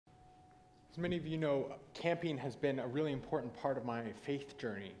As many of you know, camping has been a really important part of my faith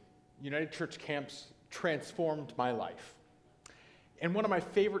journey. United Church camps transformed my life. And one of my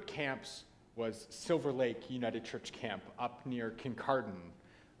favorite camps was Silver Lake United Church Camp up near Kincardine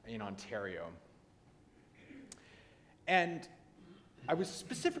in Ontario. And I was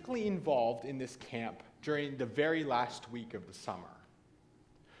specifically involved in this camp during the very last week of the summer.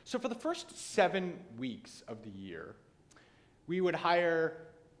 So for the first 7 weeks of the year, we would hire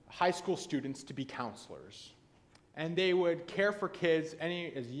high school students to be counselors. And they would care for kids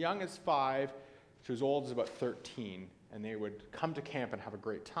as young as 5 to as old as about 13. And they would come to camp and have a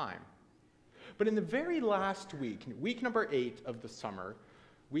great time. But in the very last week, week number 8 of the summer,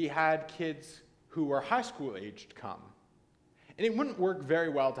 we had kids who were high school aged come. And it wouldn't work very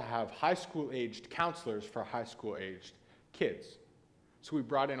well to have high school aged counselors for high school aged kids. So we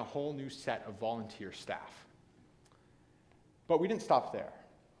brought in a whole new set of volunteer staff. But we didn't stop there.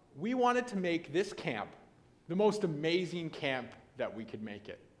 We wanted to make this camp the most amazing camp that we could make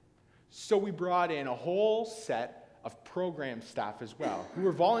it. So we brought in a whole set of program staff as well, who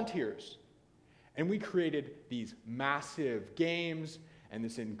were volunteers. And we created these massive games and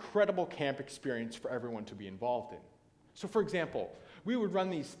this incredible camp experience for everyone to be involved in. So for example, we would run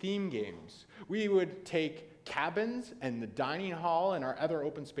these theme games. We would take cabins and the dining hall and our other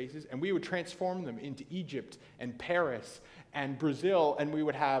open spaces, and we would transform them into Egypt and Paris and Brazil, and we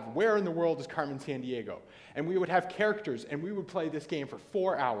would have Where in the World is Carmen Sandiego? And we would have characters, and we would play this game for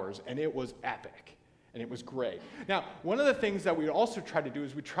 4 hours, and it was epic, and it was great. Now, one of the things that we also try to do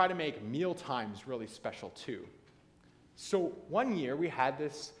is we try to make meal times really special too. So one year we had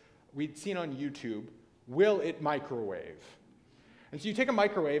this, we'd seen on YouTube, Will It Microwave? And so you take a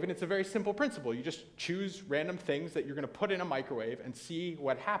microwave, and it's a very simple principle. You just choose random things that you're going to put in a microwave and see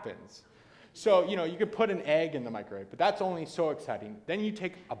what happens. So, you could put an egg in the microwave, but that's only so exciting. Then you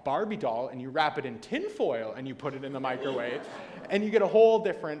take a Barbie doll, and you wrap it in tin foil, and you put it in the microwave, and you get a whole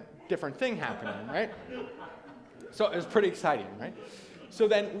different thing happening, right? So it was pretty exciting, right? So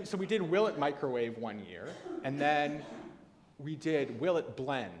we did Will It Microwave one year, and then we did Will It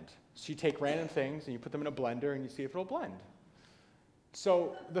Blend? So you take random things, and you put them in a blender, and you see if it'll blend.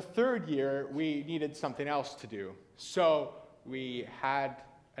 So the third year, we needed something else to do. So we had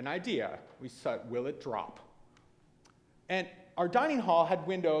an idea. We said, Will It Drop? And our dining hall had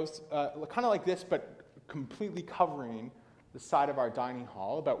windows kind of like this, but completely covering the side of our dining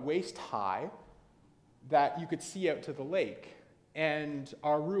hall, about waist high, that you could see out to the lake. And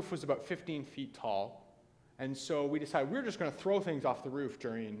our roof was about 15 feet tall. And so we decided we were just going to throw things off the roof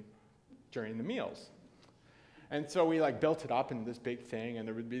during the meals. And so we built it up into this big thing, and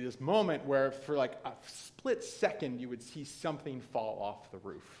there would be this moment where for a split second you would see something fall off the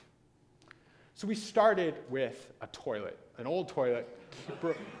roof. So we started with a toilet, an old toilet,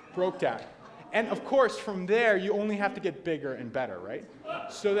 broke down. And of course, from there, you only have to get bigger and better, right?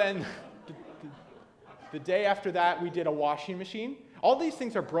 So then the day after that, we did a washing machine. All these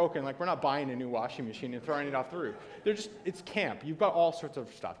things are broken. We're not buying a new washing machine and throwing it off the roof. It's camp. You've got all sorts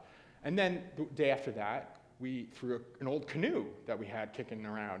of stuff. And then the day after that, we threw an old canoe that we had kicking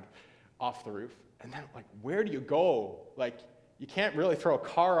around off the roof. And then, where do you go? You can't really throw a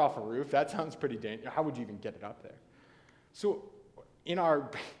car off a roof. That sounds pretty dangerous. How would you even get it up there? So in our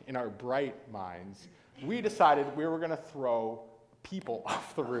bright minds, we decided we were going to throw people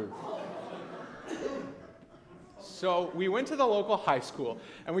off the roof. So we went to the local high school,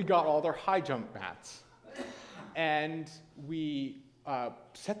 and we got all their high jump mats. And we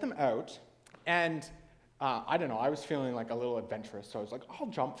set them out, and I don't know, I was feeling a little adventurous, so I was like, I'll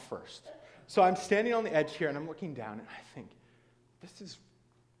jump first. So I'm standing on the edge here, and I'm looking down, and I think, this is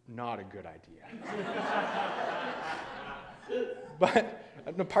not a good idea.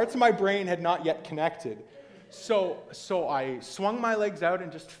 But the parts of my brain had not yet connected. So I swung my legs out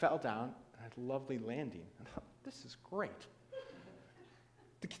and just fell down, and I had a lovely landing. I thought, this is great.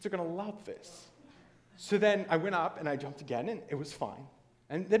 The kids are going to love this. So then I went up, and I jumped again, and it was fine.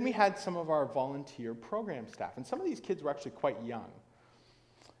 And then we had some of our volunteer program staff, and some of these kids were actually quite young.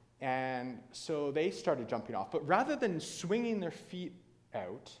 And so they started jumping off. But rather than swinging their feet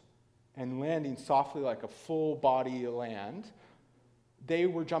out and landing softly like a full body land, they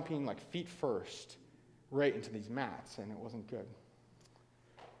were jumping feet first right into these mats, and it wasn't good.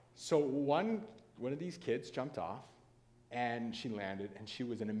 So one of these kids jumped off, and she landed, and she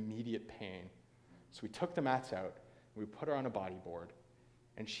was in immediate pain. So we took the mats out, and we put her on a bodyboard.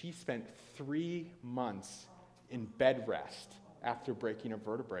 And she spent 3 months in bed rest after breaking a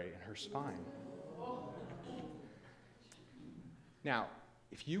vertebrae in her spine. Now,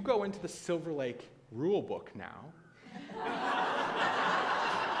 if you go into the Silver Lake rule book now,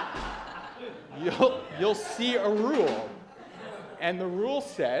 you'll see a rule. And the rule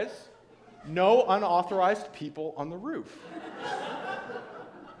says, no unauthorized people on the roof.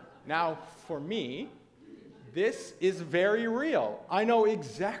 Now, for me, this is very real. I know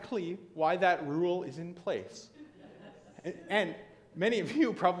exactly why that rule is in place. And many of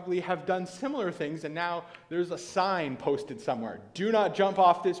you probably have done similar things, and now there's a sign posted somewhere. Do not jump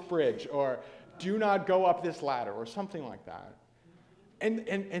off this bridge, or do not go up this ladder, or something like that. And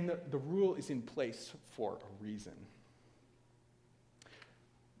the rule is in place for a reason.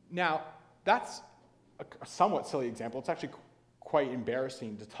 Now, that's a somewhat silly example. It's actually quite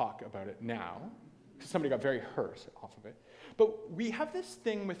embarrassing to talk about it now, because somebody got very hurt off of it. But we have this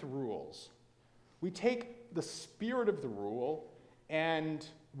thing with rules. We take the spirit of the rule and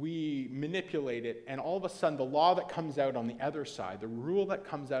we manipulate it, and all of a sudden the law that comes out on the other side, the rule that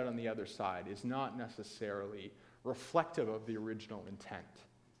comes out on the other side, is not necessarily reflective of the original intent.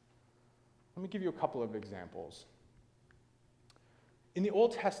 Let me give you a couple of examples. In the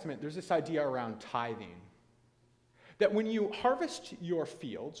Old Testament, there's this idea around tithing, that when you harvest your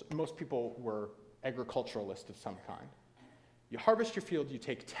fields, most people were agriculturalists of some kind, you harvest your field, you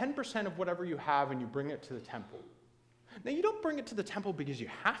take 10% of whatever you have and you bring it to the temple. Now, you don't bring it to the temple because you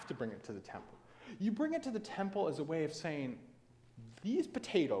have to bring it to the temple. You bring it to the temple as a way of saying, these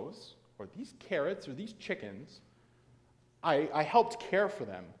potatoes, or these carrots, or these chickens, I helped care for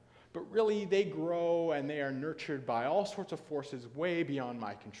them, but really they grow and they are nurtured by all sorts of forces way beyond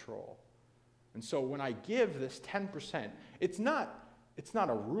my control. And so when I give this 10%, it's not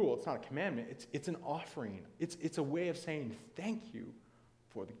a rule, it's not a commandment, it's an offering. It's a way of saying thank you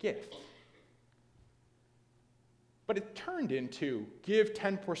for the gift. But it turned into give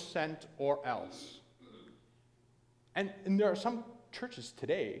 10% or else. And there are some churches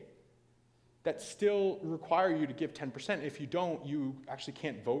today that still require you to give 10%. If you don't, you actually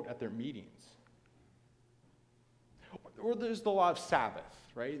can't vote at their meetings. Or there's the law of Sabbath,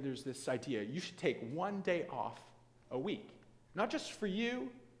 right? There's this idea, you should take one day off a week. Not just for you,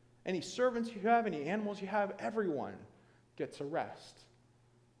 any servants you have, any animals you have, everyone gets a rest.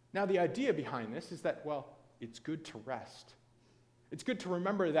 Now, the idea behind this is that, well, it's good to rest. It's good to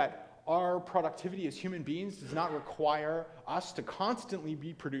remember that our productivity as human beings does not require us to constantly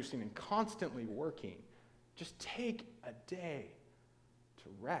be producing and constantly working. Just take a day to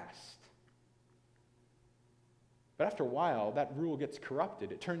rest. But after a while, that rule gets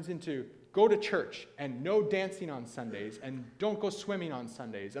corrupted. It turns into go to church and no dancing on Sundays and don't go swimming on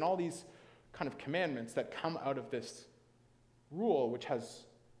Sundays and all these kind of commandments that come out of this rule, which has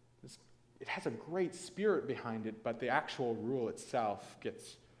a great spirit behind it, but the actual rule itself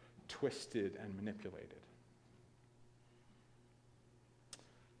gets twisted and manipulated.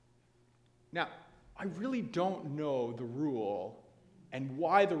 Now, I really don't know the rule and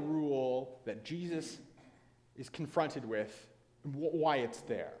why the rule that Jesus is confronted with, why it's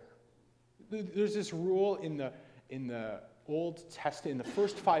there. There's this rule in the Old Testament, in the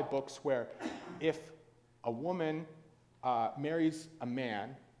first 5 books, where if a woman marries a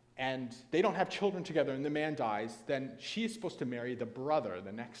man and they don't have children together and the man dies, then she's supposed to marry the brother,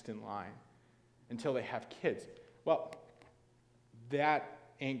 the next in line, until they have kids. Well, that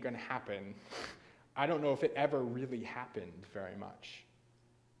ain't going to happen. I don't know if it ever really happened very much.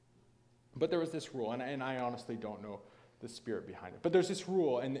 But there was this rule, and I honestly don't know the spirit behind it. But there's this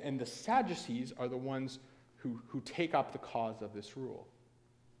rule, and the Sadducees are the ones who take up the cause of this rule.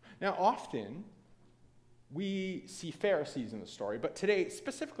 Now, often, we see Pharisees in the story, but today it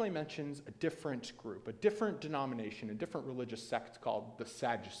specifically mentions a different group, a different denomination, a different religious sect called the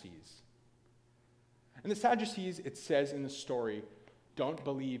Sadducees. And the Sadducees, it says in the story, don't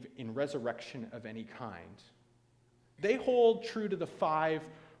believe in resurrection of any kind. They hold true to the 5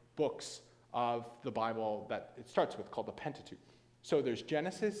 books of the Bible that it starts with, called the Pentateuch. So there's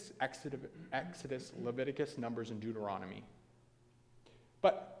Genesis, Exodus, Leviticus, Numbers, and Deuteronomy.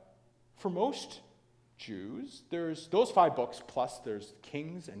 But for most Jews, there's those 5 books, plus there's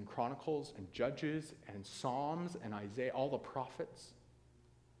Kings and Chronicles and Judges and Psalms and Isaiah, all the prophets.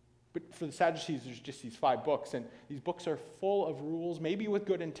 But for the Sadducees, there's just these 5 books, and these books are full of rules, maybe with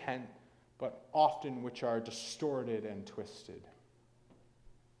good intent, but often which are distorted and twisted.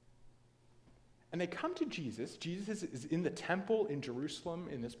 And they come to Jesus. Jesus is in the temple in Jerusalem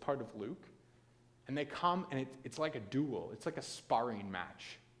in this part of Luke, and they come, and it's like a duel. It's like a sparring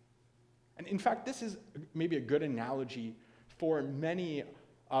match. And in fact, this is maybe a good analogy for many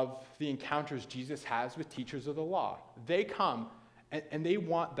of the encounters Jesus has with teachers of the law. They come, and they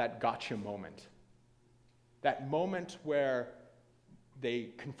want that gotcha moment. That moment where they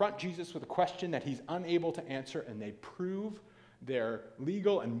confront Jesus with a question that he's unable to answer, and they prove their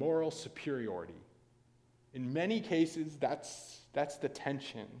legal and moral superiority. In many cases, that's the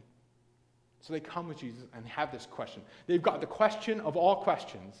tension. So they come with Jesus and have this question. They've got the question of all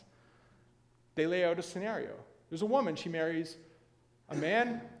questions. They lay out a scenario. There's a woman, she marries a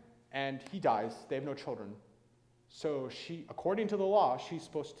man, and he dies. They have no children. So she, according to the law, she's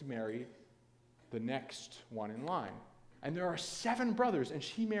supposed to marry the next one in line. And there are 7 brothers, and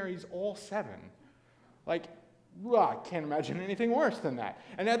she marries all 7. Like, I can't imagine anything worse than that.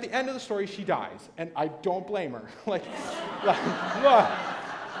 And at the end of the story, she dies, and I don't blame her.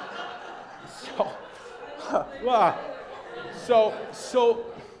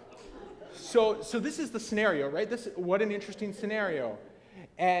 So this is the scenario, right? What an interesting scenario.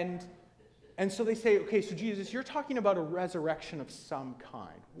 And so they say, okay, so Jesus, you're talking about a resurrection of some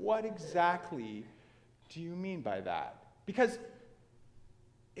kind. What exactly do you mean by that? Because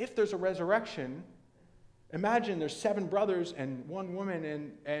if there's a resurrection, imagine there's 7 brothers and 1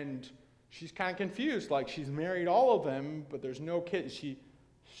 woman, and she's kind of confused. Like, she's married all of them, but there's no kids. Is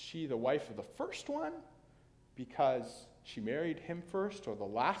she the wife of the first one because she married him first, or the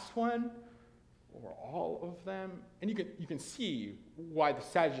last one, or all of them? And you can see why the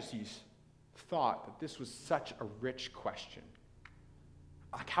Saducees thought that this was such a rich question.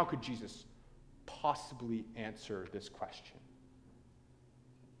 Like, how could Jesus possibly answer this question?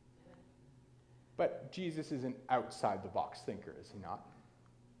 But Jesus is an outside-the-box thinker, is he not?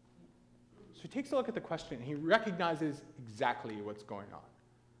 So he takes a look at the question, and he recognizes exactly what's going on.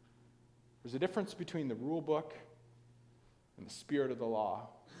 There's a difference between the rule book and the spirit of the law.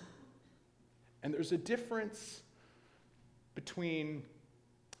 And there's a difference between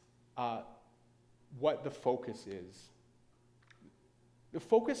what the focus is. The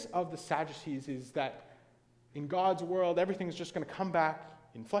focus of the Sadducees is that in God's world, everything is just going to come back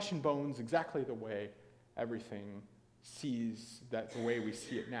in flesh and bones exactly the way everything the way we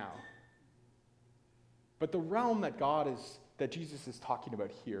see it now. But the realm that Jesus is talking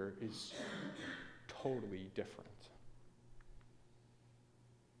about here is totally different.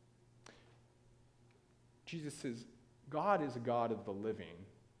 Jesus says, God is a God of the living,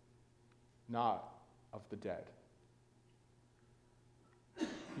 not of the dead.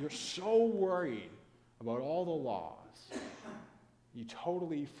 You're so worried about all the laws, you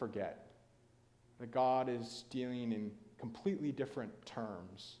totally forget that God is dealing in completely different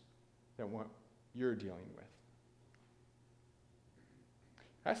terms than what you're dealing with.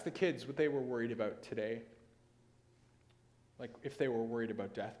 Ask the kids what they were worried about today. Like, if they were worried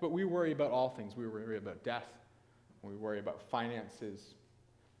about death. But we worry about all things. We worry about death. We worry about finances.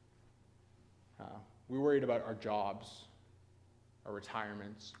 We worried about our jobs, our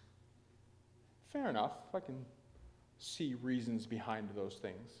retirements. Fair enough. I can see reasons behind those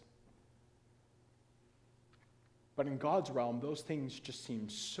things. But in God's realm, those things just seem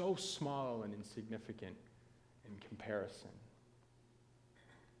so small and insignificant in comparison.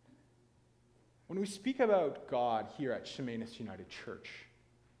 When we speak about God here at Chemainus United Church,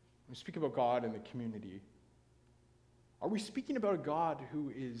 when we speak about God in the community, are we speaking about a God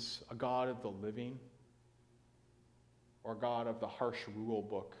who is a God of the living, or a God of the harsh rule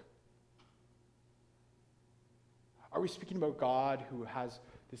book? Are we speaking about God who has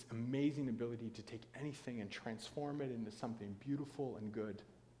this amazing ability to take anything and transform it into something beautiful and good?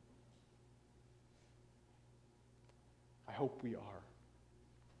 I hope we are.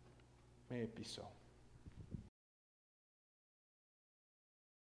 May it be so.